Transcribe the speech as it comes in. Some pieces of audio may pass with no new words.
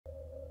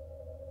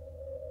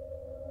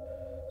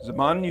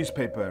Zaman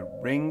newspaper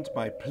ringed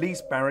by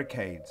police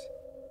barricades.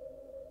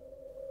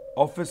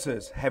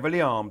 Officers, heavily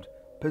armed,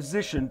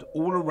 positioned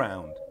all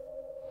around.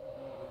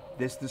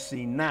 This the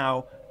scene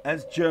now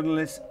as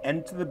journalists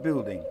enter the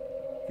building.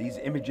 These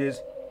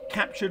images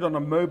captured on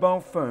a mobile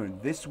phone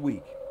this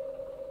week.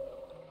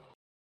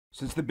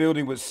 Since the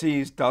building was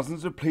seized,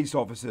 dozens of police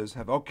officers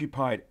have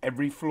occupied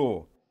every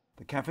floor,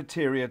 the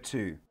cafeteria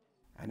too,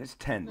 and it's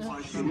tense.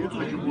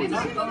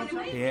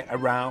 Here, a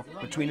row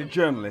between a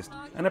journalist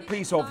and a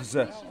police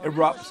officer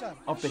erupts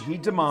after he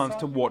demands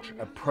to watch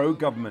a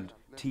pro-government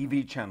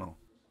TV channel.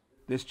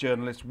 This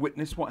journalist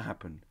witnessed what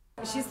happened.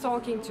 She's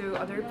talking to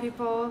other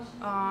people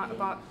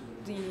about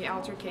the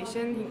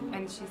altercation,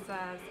 and she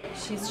says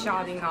she's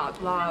shouting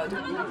out loud.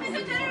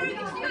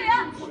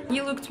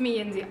 He looked me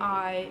in the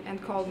eye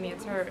and called me a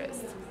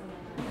terrorist.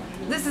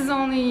 This is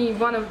only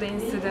one of the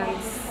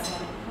incidents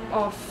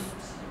of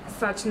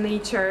such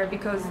nature,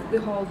 because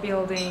the whole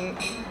building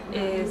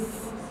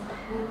is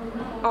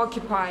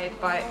occupied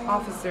by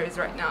officers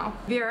right now.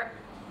 We are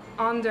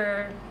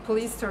under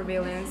police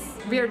surveillance.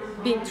 We are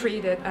being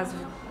treated as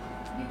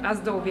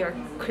though we are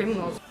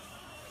criminals.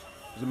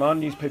 Zaman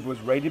newspaper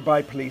was raided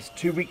by police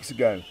 2 weeks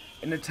ago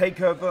in a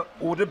takeover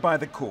ordered by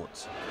the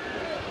courts.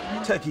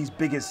 Turkey's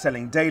biggest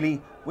selling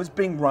daily was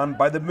being run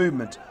by the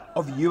movement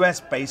of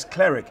US-based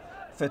cleric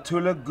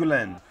Fethullah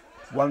Gulen,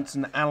 once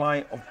an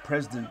ally of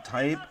President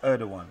Tayyip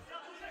Erdogan.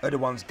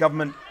 Erdogan's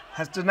government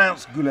has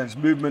denounced Gulen's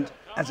movement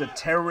as a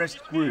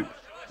terrorist group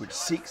which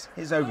seeks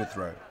his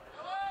overthrow.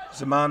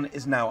 Zaman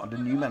is now under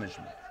new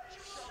management.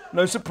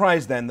 No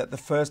surprise then that the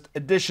first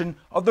edition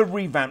of the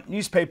revamped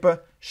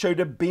newspaper showed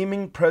a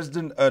beaming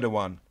President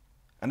Erdogan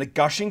and a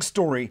gushing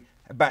story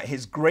about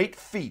his great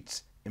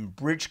feats in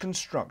bridge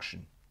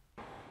construction.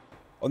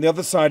 On the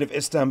other side of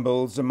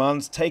Istanbul,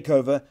 Zaman's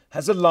takeover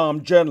has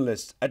alarmed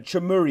journalists at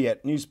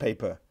Cumhuriyet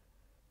newspaper.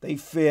 They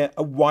fear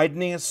a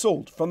widening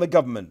assault from the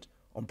government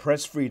on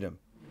press freedom.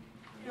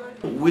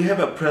 We have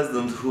a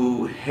president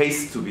who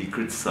hates to be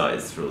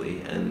criticized,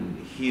 really,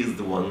 and he is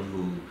the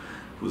one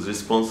who's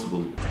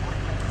responsible.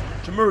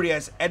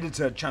 Cumhuriyet's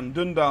editor Can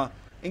Dündar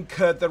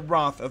incurred the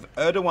wrath of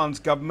Erdogan's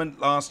government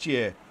last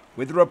year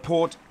with a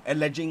report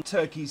alleging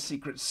Turkey's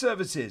secret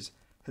services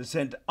has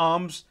sent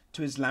arms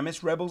to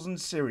Islamist rebels in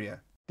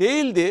Syria.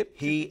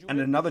 He and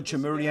another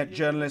Cumhuriyet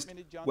journalist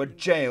were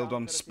jailed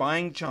on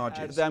spying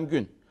charges.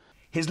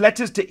 His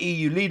letters to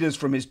EU leaders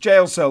from his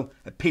jail cell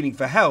appealing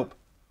for help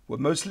were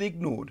mostly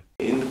ignored.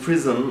 In the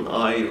prison,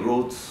 I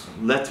wrote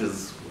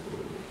letters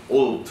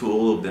to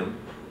all of them,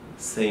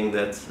 saying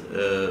that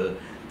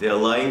they are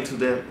lying to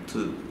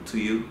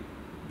you,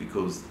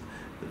 because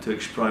the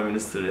Turkish Prime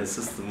Minister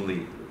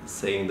insistently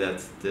saying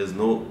that there's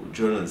no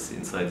journalists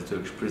inside the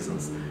Turkish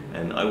prisons,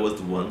 and I was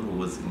the one who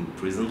was in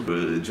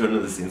prison,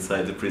 journalists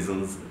inside the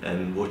prisons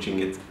and watching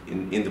it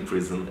in the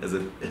prison as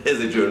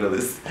a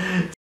journalist.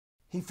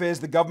 He fears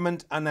the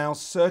government are now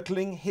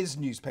circling his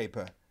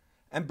newspaper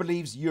and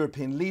believes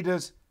European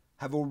leaders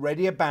have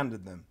already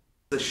abandoned them.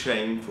 It's a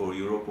shame for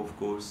Europe, of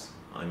course.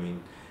 I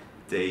mean,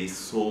 they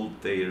sold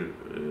their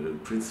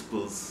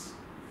principles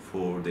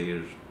for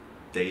their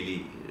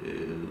daily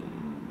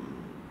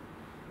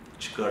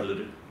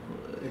çıkarları,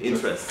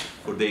 interest,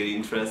 for their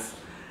interests.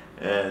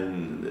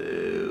 And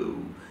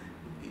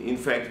in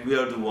fact, we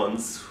are the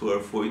ones who are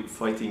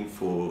fighting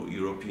for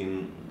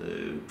European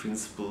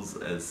principles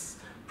as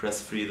press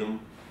freedom,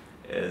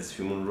 as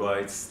human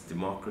rights,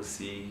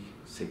 democracy,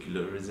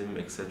 secularism,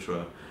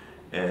 etc.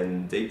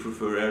 And they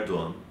prefer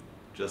Erdogan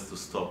just to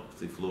stop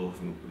the flow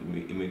of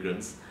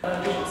immigrants.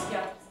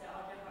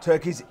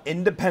 Turkey's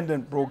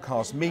independent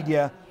broadcast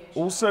media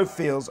also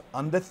feels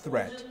under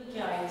threat.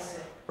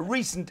 A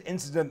recent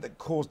incident that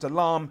caused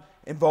alarm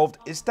involved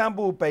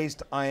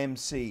Istanbul-based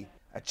IMC,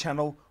 a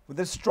channel with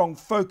a strong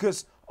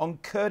focus on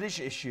Kurdish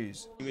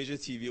issues.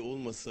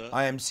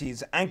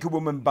 IMC's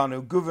anchorwoman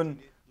Banu Guven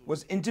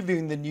was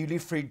interviewing the newly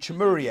freed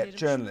Cumhuriyet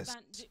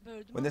journalists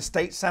when the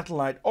state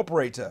satellite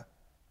operator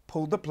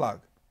pulled the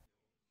plug.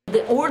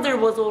 The order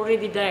was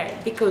already there,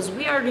 because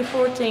we are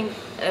reporting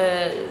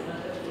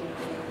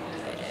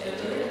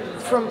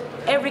from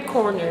every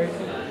corner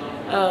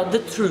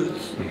the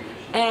truth.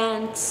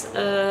 And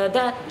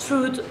that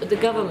truth the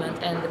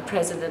government and the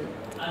president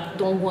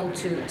don't want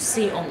to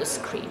see on the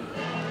screen.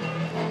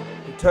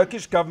 The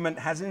Turkish government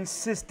has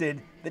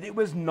insisted that it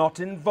was not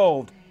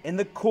involved in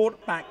the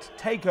court-backed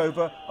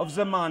takeover of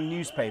Zaman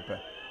newspaper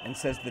and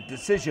says the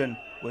decision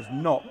was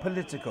not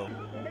political.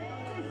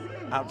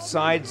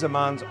 Outside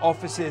Zaman's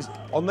offices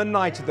on the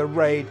night of the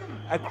raid,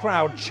 a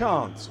crowd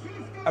chants,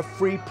 "A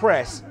free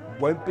press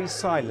won't be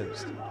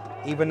silenced,"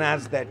 even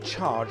as they're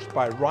charged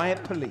by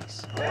riot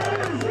police.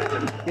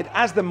 Yet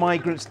as the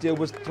migrants deal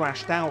was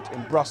thrashed out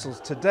in Brussels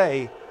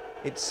today,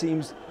 it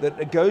seems that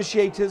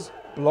negotiators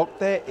blocked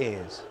their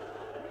ears.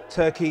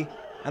 Turkey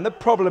and the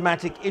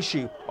problematic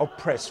issue of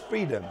press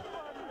freedom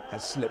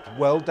has slipped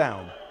well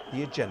down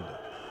the agenda.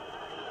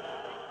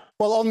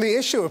 Well, on the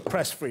issue of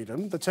press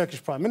freedom, the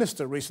Turkish Prime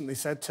Minister recently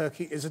said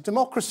Turkey is a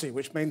democracy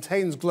which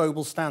maintains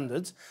global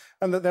standards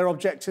and that their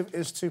objective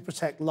is to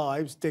protect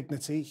lives,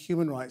 dignity,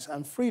 human rights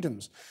and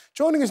freedoms.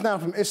 Joining us now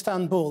from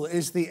Istanbul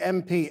is the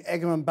MP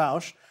Egemen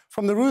Baush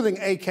from the ruling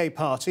AK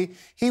party.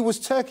 He was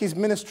Turkey's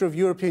Minister of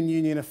European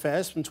Union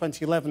Affairs from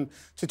 2011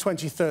 to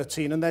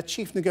 2013 and their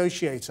chief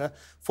negotiator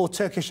for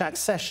Turkish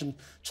accession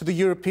to the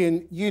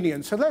European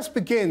Union. So let's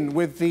begin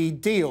with the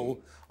deal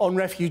on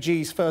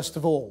refugees first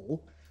of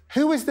all.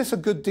 Who is this a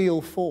good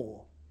deal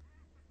for?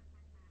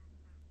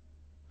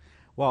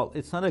 Well,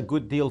 it's not a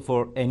good deal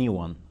for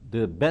anyone.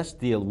 The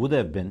best deal would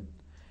have been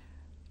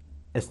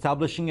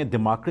establishing a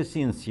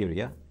democracy in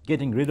Syria,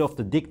 getting rid of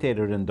the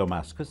dictator in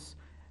Damascus,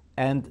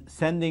 and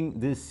sending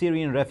the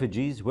Syrian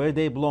refugees where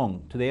they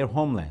belong, to their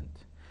homeland.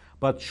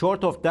 But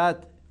short of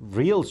that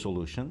real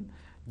solution,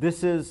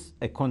 this is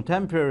a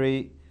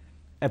contemporary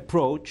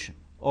approach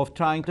of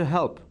trying to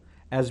help.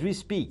 As we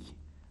speak,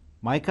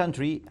 my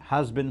country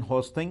has been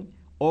hosting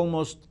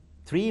almost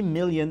 3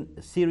 million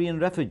Syrian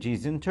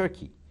refugees in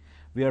Turkey.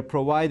 We are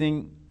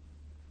providing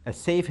a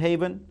safe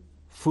haven,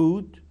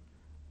 food,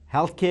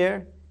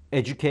 healthcare,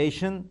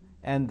 education,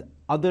 and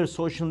other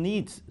social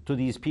needs to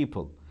these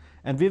people.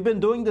 And we've been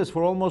doing this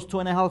for almost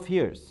 2.5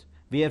 years.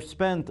 We have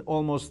spent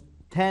almost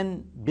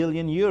 10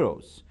 billion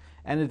euros.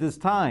 And it is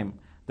time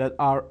that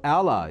our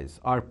allies,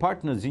 our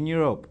partners in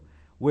Europe,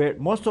 where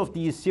most of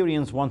these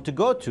Syrians want to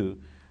go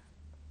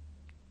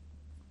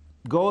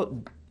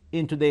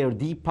into their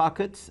deep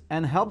pockets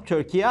and help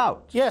Turkey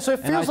out. Yeah, so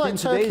it feels like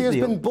Turkey has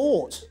been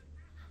bought.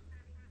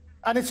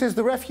 And it is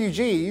the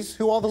refugees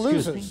who are the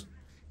losers.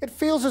 It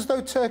feels as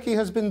though Turkey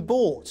has been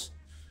bought.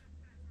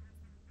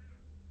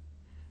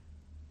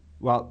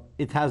 Well,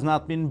 it has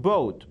not been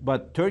bought,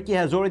 but Turkey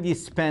has already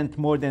spent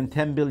more than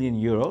 10 billion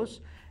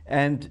euros,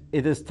 and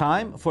it is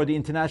time for the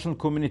international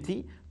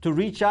community to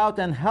reach out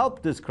and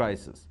help this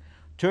crisis.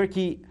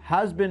 Turkey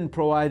has been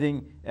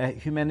providing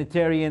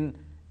humanitarian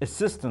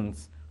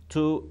assistance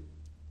to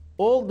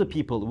all the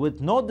people with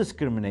no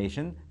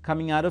discrimination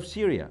coming out of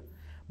Syria.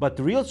 But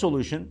the real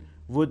solution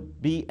would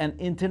be an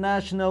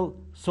international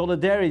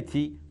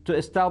solidarity to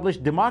establish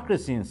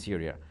democracy in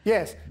Syria.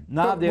 Yes.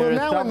 Now they're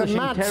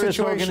establishing terrorist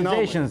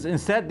organizations.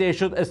 Instead, they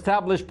should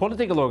establish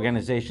political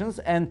organizations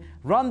and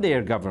run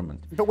their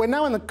government. But we're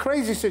now in the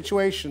crazy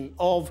situation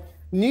of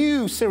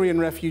new Syrian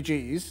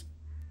refugees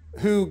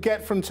who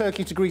get from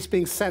Turkey to Greece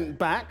being sent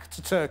back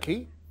to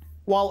Turkey,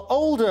 while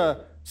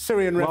older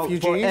Syrian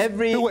refugees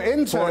who were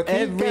in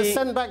Turkey get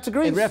sent back to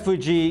Greece.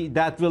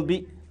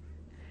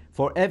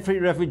 For every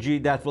refugee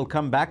that will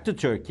come back to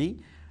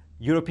Turkey,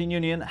 European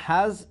Union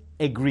has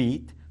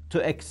agreed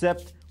to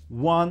accept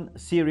one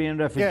Syrian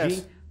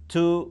refugee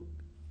to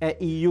an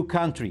EU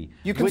country.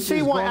 You can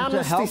see why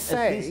Amnesty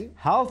say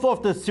half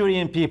of the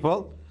Syrian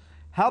people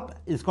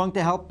is going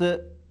to help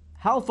the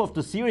half of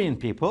the Syrian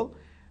people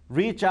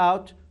reach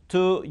out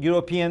to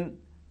European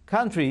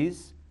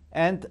countries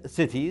and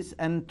cities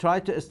and try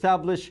to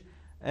establish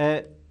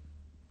at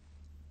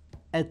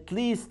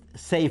least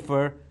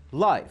safer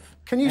life.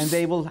 And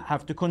they will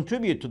have to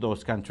contribute to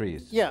those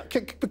countries. Yeah,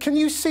 but can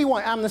you see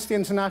why Amnesty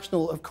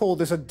International have called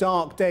this a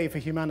dark day for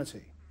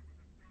humanity?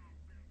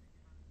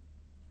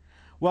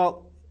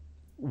 Well,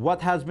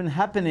 what has been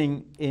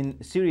happening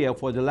in Syria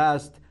for the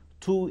last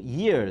 2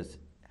 years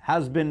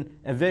has been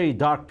a very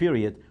dark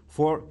period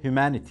for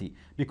humanity,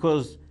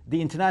 because the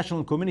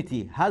international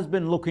community has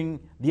been looking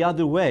the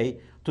other way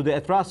to the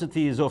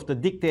atrocities of the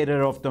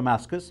dictator of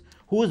Damascus,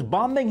 who is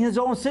bombing his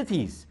own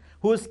cities,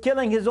 who is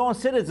killing his own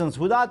citizens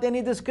without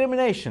any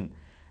discrimination.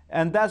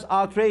 And that's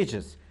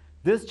outrageous.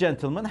 This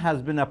gentleman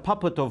has been a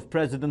puppet of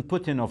President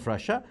Putin of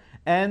Russia,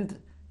 and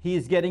he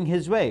is getting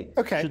his way.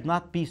 Okay. Should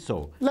not be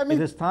so.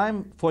 It is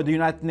time for the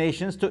United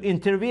Nations to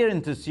intervene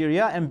into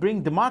Syria and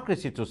bring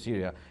democracy to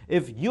Syria.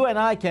 If you and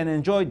I can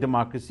enjoy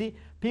democracy,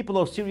 people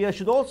of Syria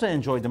should also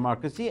enjoy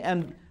democracy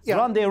and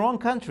run their own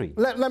country.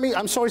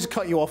 I'm sorry to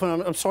cut you off,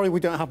 and I'm sorry we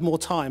don't have more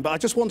time, but I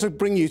just want to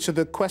bring you to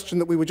the question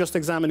that we were just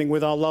examining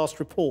with our last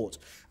report.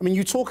 I mean,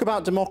 you talk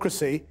about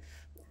democracy.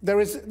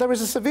 There is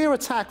a severe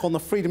attack on the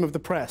freedom of the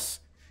press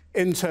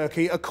in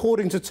Turkey,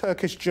 according to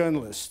Turkish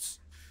journalists.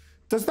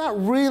 Does that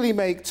really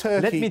make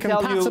Turkey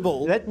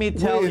compatible with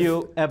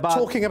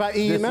talking about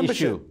EU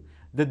membership?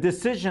 The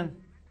decision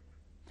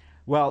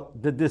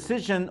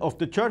of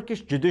the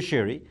Turkish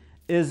judiciary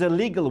is a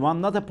legal one,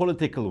 not a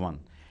political one.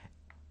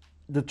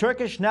 The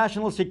Turkish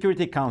National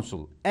Security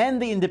Council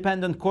and the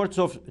independent courts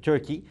of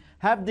Turkey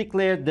have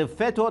declared the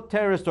FETÖ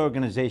terrorist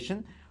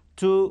organization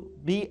to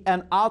be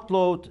an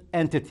outlawed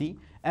entity,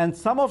 and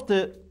some of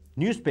the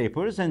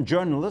newspapers and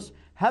journalists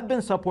have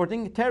been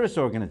supporting terrorist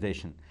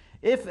organization.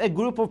 If a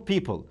group of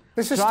people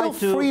this is still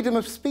freedom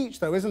of speech,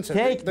 though, isn't it?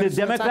 Take the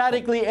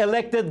democratically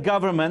elected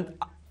government,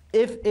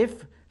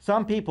 if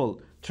some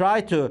people try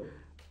to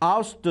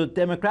oust the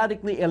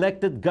democratically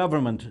elected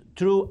government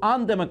through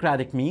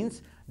undemocratic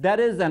means, that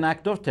is an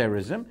act of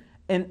terrorism.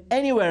 And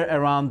anywhere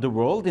around the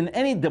world, in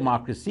any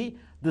democracy,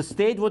 the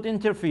state would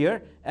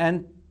interfere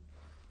and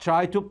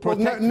try to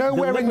protect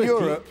nowhere the in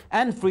liberty Europe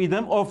and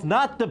freedom of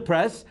not the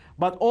press,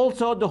 but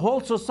also the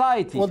whole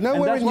society. Well,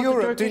 nowhere in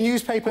Europe do Turkish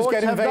newspapers courts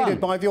get have invaded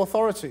done. by the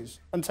authorities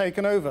and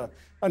taken over,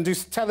 and do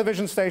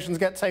television stations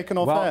get taken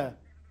off air?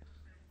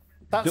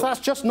 That's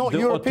just not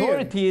European. The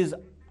authorities...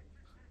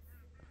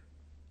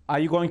 Are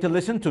you going to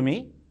listen to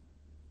me?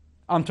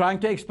 I'm trying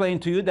to explain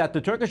to you that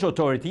the Turkish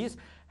authorities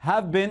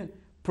have been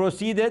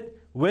proceeded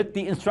with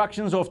the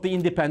instructions of the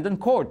independent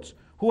courts,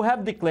 who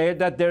have declared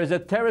that there is a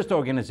terrorist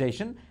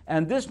organization,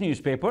 and this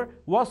newspaper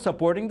was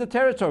supporting the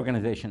terrorist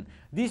organization.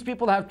 These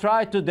people have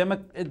tried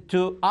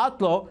to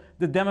outlaw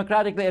the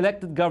democratically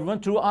elected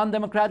government through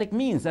undemocratic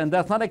means, and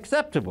that's not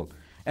acceptable.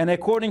 And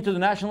according to the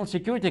National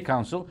Security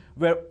Council,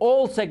 where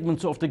all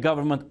segments of the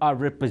government are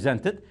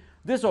represented,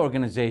 this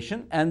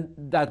organization and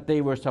that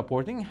they were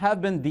supporting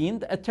have been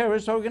deemed a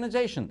terrorist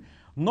organization.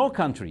 No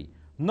country,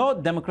 no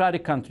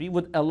democratic country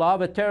would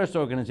allow a terrorist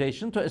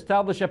organization to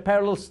establish a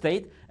parallel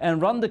state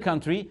and run the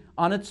country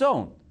on its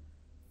own.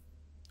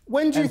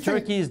 When do you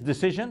think Turkey's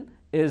decision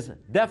is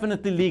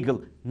definitely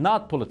legal,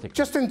 not political.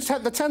 Just in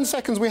the 10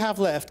 seconds we have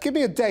left, give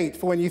me a date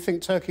for when you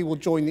think Turkey will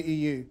join the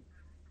EU.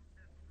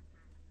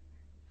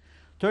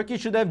 Turkey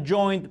should have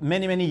joined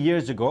many, many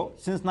years ago.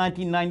 Since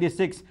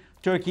 1996,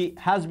 Turkey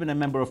has been a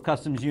member of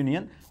Customs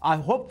Union.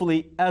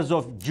 Hopefully, as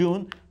of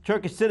June,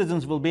 Turkish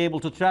citizens will be able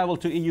to travel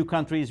to EU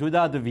countries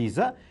without a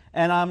visa.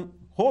 And I'm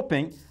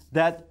hoping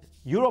that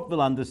Europe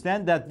will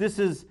understand that this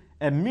is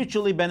a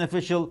mutually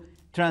beneficial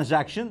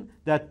transaction,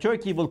 that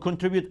Turkey will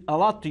contribute a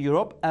lot to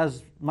Europe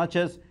as much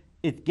as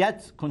it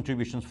gets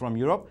contributions from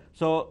Europe.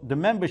 So the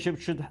membership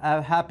should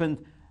have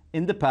happened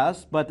in the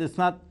past, but it's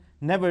not,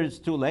 never is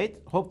too late,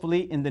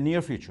 hopefully in the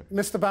near future.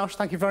 Mr. Baush,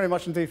 thank you very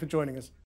much indeed for joining us.